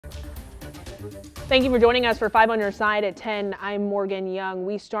Thank you for joining us for 5 on Your Side at 10. I'm Morgan Young.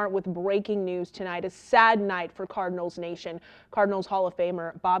 We start with breaking news tonight. A sad night for Cardinals Nation. Cardinals Hall of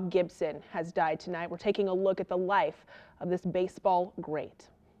Famer Bob Gibson has died tonight. We're taking a look at the life of this baseball great.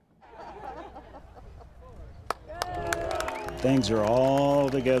 Things are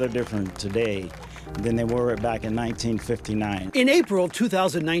altogether different today than they were back in 1959. In April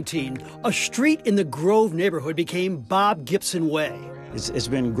 2019, a street in the Grove neighborhood became Bob Gibson Way. It's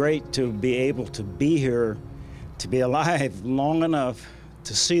been great to be able to be here, to be alive long enough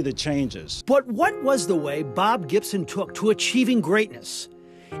to see the changes. But what was the way Bob Gibson took to achieving greatness?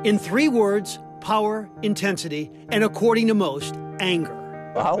 In 3 words: power, intensity, and according to most, anger.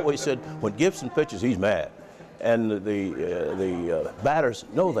 I always said when Gibson pitches, he's mad. And the batters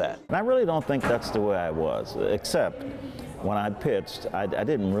know that. And I really don't think that's the way I was, except when I pitched, I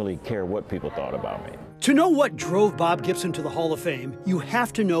didn't really care what people thought about me. To know what drove Bob Gibson to the Hall of Fame, you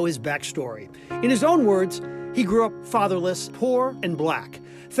have to know his backstory. In his own words, he grew up fatherless, poor, and black.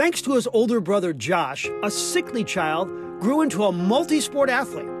 Thanks to his older brother Josh, a sickly child grew into a multi-sport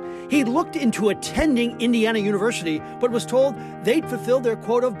athlete. He looked into attending Indiana University, but was told they'd fulfilled their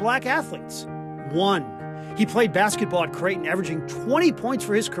quota of black athletes. 1. He played basketball at Creighton, averaging 20 points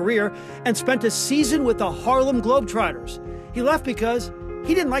for his career, and spent a season with the Harlem Globetrotters. He left because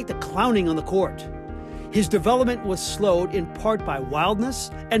he didn't like the clowning on the court. His development was slowed in part by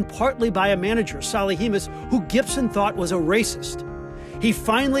wildness and partly by a manager, Sally Hemus, who Gibson thought was a racist. He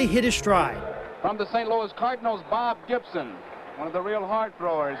finally hit his stride. From the St. Louis Cardinals, Bob Gibson, one of the real hard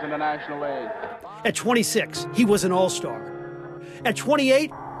throwers in the National League. At 26, he was an all-star. At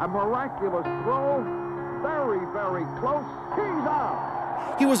 28, a miraculous throw, very, very close. He's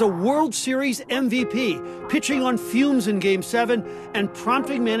out. He was a World Series MVP, pitching on fumes in Game 7 and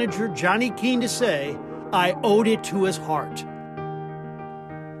prompting manager Johnny Keane to say, "I owed it to his heart."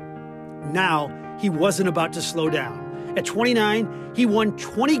 Now, he wasn't about to slow down. At 29, he won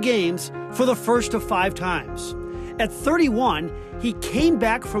 20 games for the first of 5 times. At 31, he came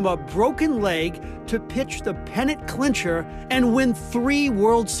back from a broken leg to pitch the pennant clincher and win 3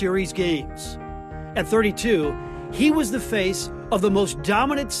 World Series games. At 32, he was the face of the most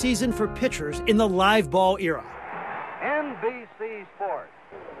dominant season for pitchers in the live ball era. NBC Sports,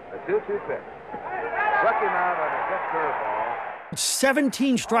 the 2-2 pitch. Looking out on a good curveball.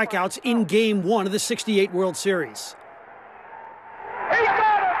 17 strikeouts in Game 1 of the '68 World Series. He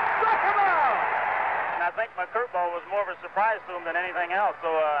got it! Struck him out! And I think my curveball was more of a surprise to him than anything else, so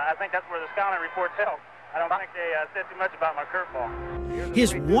I think that's where the scouting reports help. I don't think they said too much about my curveball.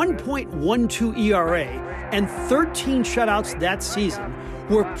 His 1.12 ERA and 13 shutouts that season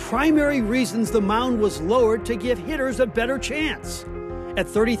were primary reasons the mound was lowered to give hitters a better chance. At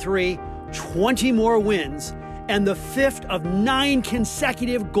 33, 20 more wins and the 5th of 9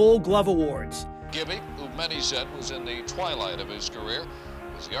 consecutive Gold Glove awards. Gibby, who many said was in the twilight of his career,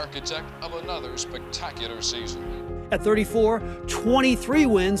 was the architect of another spectacular season. At 34, 23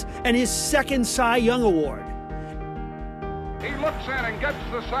 wins and his 2nd Cy Young Award. He looks in and gets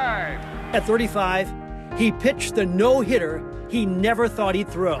the side. At 35, he pitched the no-hitter he never thought he'd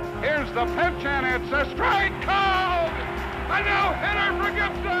throw. Here's the pitch, and it's a strike called! A no-hitter for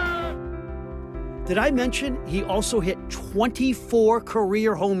Gibson! Did I mention he also hit 24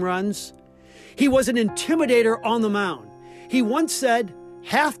 career home runs? He was an intimidator on the mound. He once said,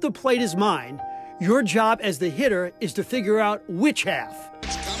 "Half the plate is mine. Your job as the hitter is to figure out which half."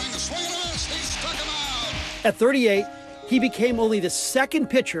 It's coming, a swing and a miss. He struck him out. At 38, he became only the 2nd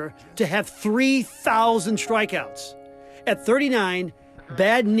pitcher to have 3,000 strikeouts. At 39,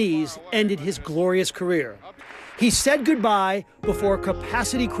 bad knees ended his glorious career. He said goodbye before a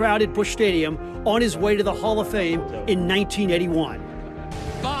capacity-crowded Busch Stadium on his way to the Hall of Fame in 1981.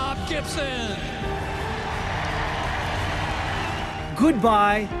 Bob Gibson!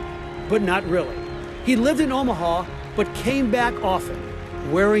 Goodbye, but not really. He lived in Omaha, but came back often,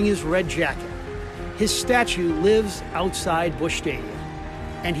 wearing his red jacket. His statue lives outside Busch Stadium,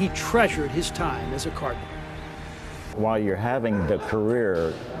 and he treasured his time as a Cardinal. While you're having the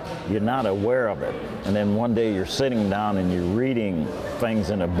career, you're not aware of it. And then one day you're sitting down and you're reading things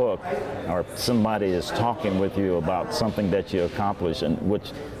in a book, or somebody is talking with you about something that you accomplished, and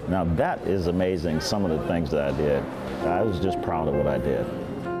which, now that is amazing, some of the things that I did. I was just proud of what I did.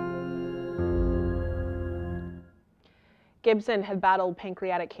 Gibson had battled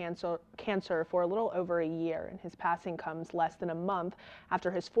pancreatic cancer for a little over a year, and his passing comes less than a month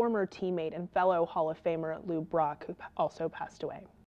after his former teammate and fellow Hall of Famer Lou Brock, who also passed away.